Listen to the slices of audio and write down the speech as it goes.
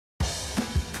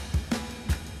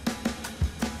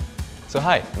So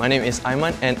hi, my name is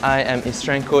Aiman and I am a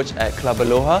strength coach at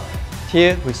CLUBALOHA,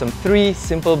 here with some 3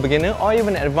 simple beginner or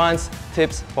even advanced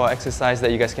tips for exercise that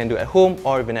you guys can do at home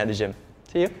or even at the gym.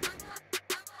 See you!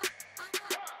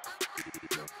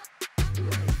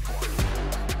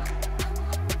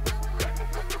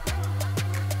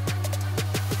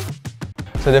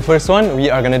 So the first one, we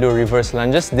are going to do reverse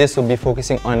lunges. This will be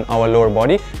focusing on our lower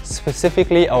body,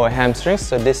 specifically our hamstrings.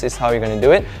 So this is how you're going to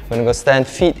do it. We're going to go stand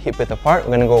feet hip width apart.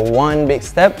 We're going to go one big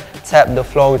step, tap the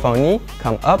floor with our knee,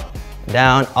 come up,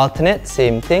 down, alternate,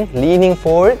 same thing, leaning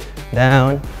forward,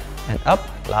 down and up.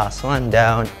 Last one,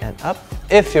 down and up.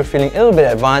 If you're feeling a little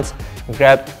bit advanced,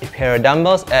 grab a pair of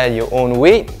dumbbells, add your own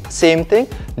weight, same thing,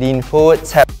 lean forward,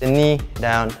 tap the knee,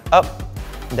 down, up.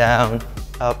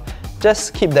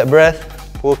 Just keep that breath.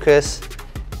 Focus,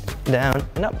 down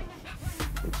and up.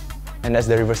 And that's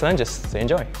the reverse lunges, so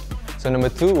enjoy. So number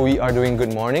 2, we are doing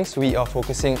good mornings. We are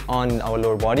focusing on our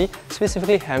lower body,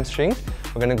 specifically hamstring.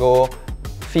 We're gonna go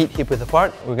feet hip width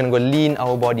apart. We're gonna go lean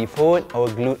our body forward. Our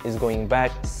glute is going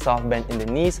back, soft bend in the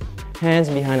knees. Hands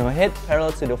behind our head,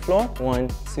 parallel to the floor. 1,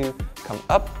 2, come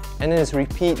up. And then just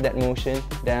repeat that motion,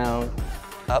 down,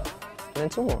 up, and then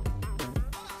 2 more.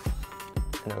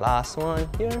 And the last one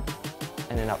here.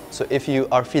 And then up. So if you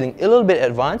are feeling a little bit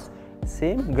advanced,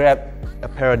 same, grab a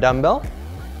pair of dumbbell.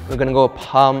 We're gonna go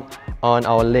palm on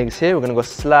our legs here. We're gonna go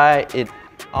slide it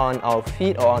on our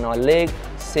feet or on our leg.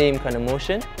 Same kind of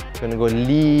motion. We're gonna go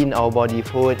lean our body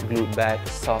forward, glute back,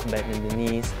 soft bend in the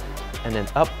knees, and then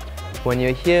up. When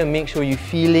you're here, make sure you're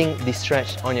feeling the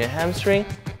stretch on your hamstring,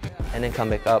 and then come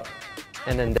back up,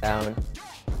 and then down,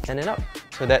 and then up.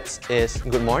 So that is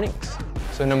good mornings.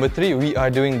 So number 3, we are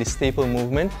doing the staple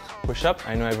movement, push-up.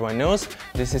 I know everyone knows.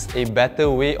 This is a better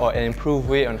way or an improved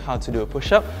way on how to do a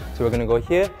push-up. So we're gonna go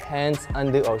here, hands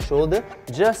under our shoulder,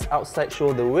 just outside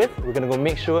shoulder width. We're gonna go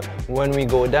make sure when we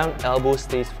go down, elbow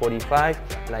stays 45,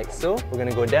 like so. We're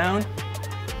gonna go down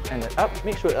and then up.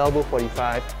 Make sure elbow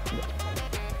 45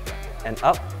 and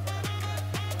up.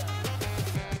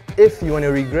 If you want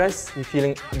to regress, you're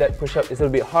feeling that push-up is a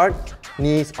little bit hard,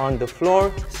 knees on the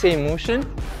floor, same motion.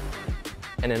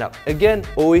 And then up. Again,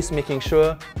 always making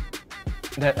sure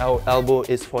that our elbow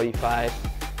is 45,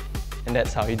 and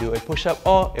that's how you do a push-up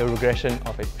or a regression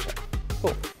of a push-up.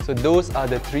 Cool. So those are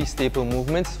the 3 staple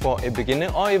movements for a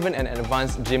beginner or even an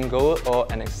advanced gym goer or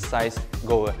an exercise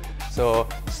goer. So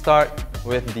start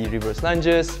with the reverse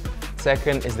lunges,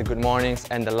 second is the good mornings,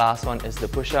 and the last one is the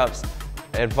push-ups.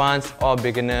 Advanced or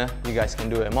beginner, you guys can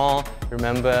do them all.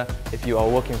 Remember, if you are a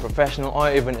working professional or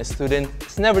even a student,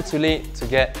 it's never too late to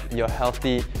get your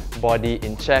healthy body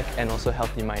in check and also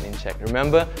healthy mind in check.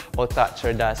 Remember, otak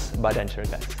cerdas, badan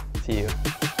cerdas. See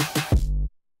you.